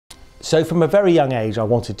So from a very young age, I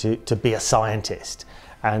wanted to be a scientist.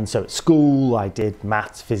 And so at school, I did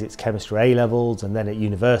maths, physics, chemistry A-levels, and then at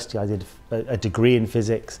university, I did a degree in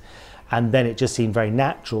physics. And then it just seemed very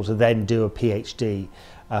natural to then do a PhD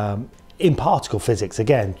in particle physics.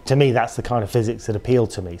 Again, to me, that's the kind of physics that appealed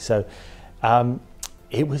to me. So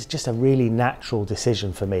it was just a really natural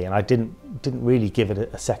decision for me, and I didn't really give it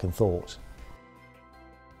a second thought.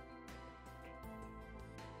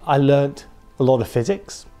 I learnt a lot of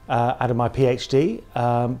physics out of my PhD,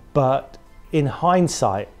 but in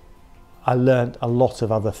hindsight, I learnt a lot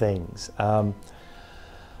of other things. I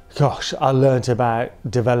learnt about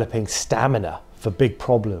developing stamina for big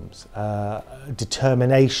problems,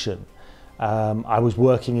 determination. I was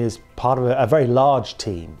working as part of a very large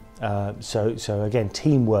team, so again,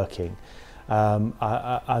 team working.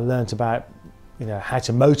 I learnt about how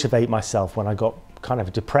to motivate myself when I got kind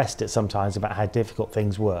of depressed at sometimes about how difficult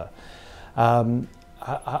things were.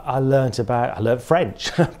 I learnt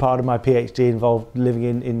French. Part of my PhD involved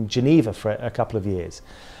living in Geneva for a couple of years.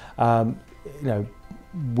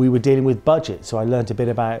 We were dealing with budget, so I learnt a bit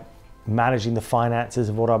about managing the finances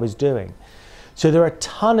of what I was doing. So there are a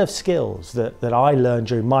ton of skills that I learned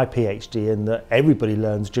during my PhD and that everybody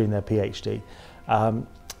learns during their PhD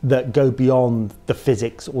that go beyond the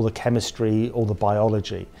physics or the chemistry or the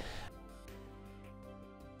biology.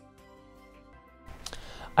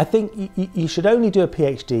 I think you should only do a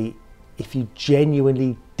PhD if you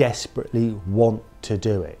genuinely, desperately want to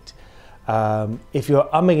do it. If you're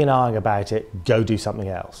umming and ahhing about it, go do something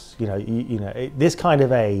else. This kind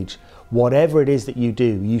of age, whatever it is that you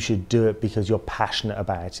do, you should do it because you're passionate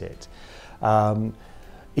about it.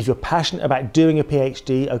 If you're passionate about doing a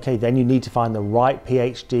PhD, okay, then you need to find the right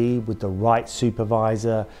PhD with the right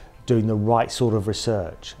supervisor, doing the right sort of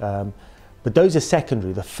research. But those are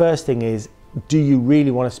secondary. The first thing is, do you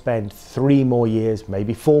really want to spend 3 more years,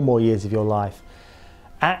 maybe 4 more years of your life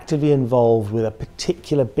actively involved with a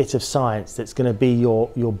particular bit of science that's going to be your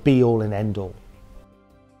be-all and end-all?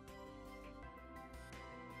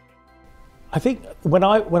 I think when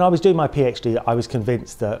I was doing my PhD, I was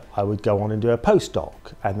convinced that I would go on and do a postdoc,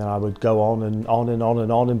 and then I would go on and on and on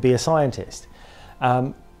and on and be a scientist.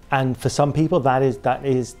 And for some people, that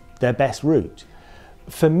is their best route.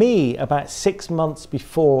 For me, about 6 months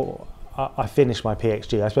before I finished my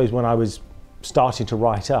PhD, I suppose when I was starting to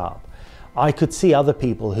write up, I could see other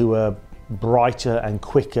people who were brighter and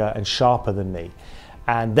quicker and sharper than me,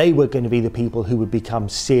 and they were going to be the people who would become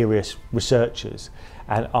serious researchers,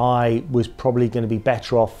 and I was probably going to be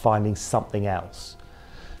better off finding something else.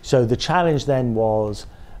 So the challenge then was,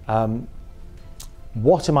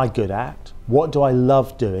 what am I good at? What do I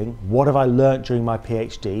love doing? What have I learnt during my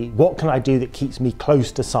PhD? What can I do that keeps me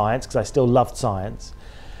close to science, because I still loved science?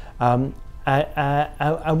 And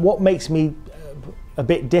what makes me a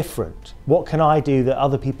bit different? What can I do that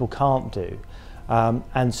other people can't do?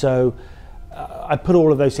 And so I put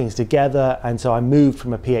all of those things together, and so I moved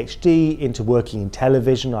from a PhD into working in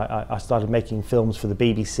television. I started making films for the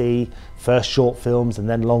BBC, first short films and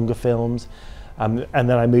then longer films. And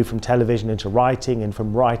then I moved from television into writing, and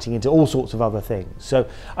from writing into all sorts of other things. So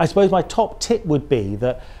I suppose my top tip would be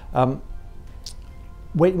that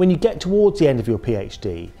when you get towards the end of your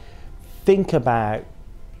PhD, think about,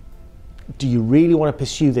 do you really want to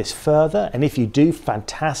pursue this further? And if you do,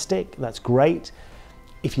 fantastic, that's great.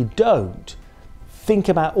 If you don't, think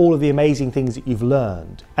about all of the amazing things that you've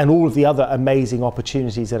learned and all of the other amazing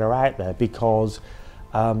opportunities that are out there, because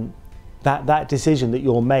that decision that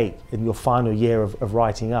you'll make in your final year of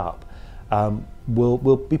writing up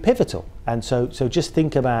will be pivotal. And so just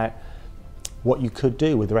think about what you could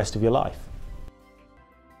do with the rest of your life.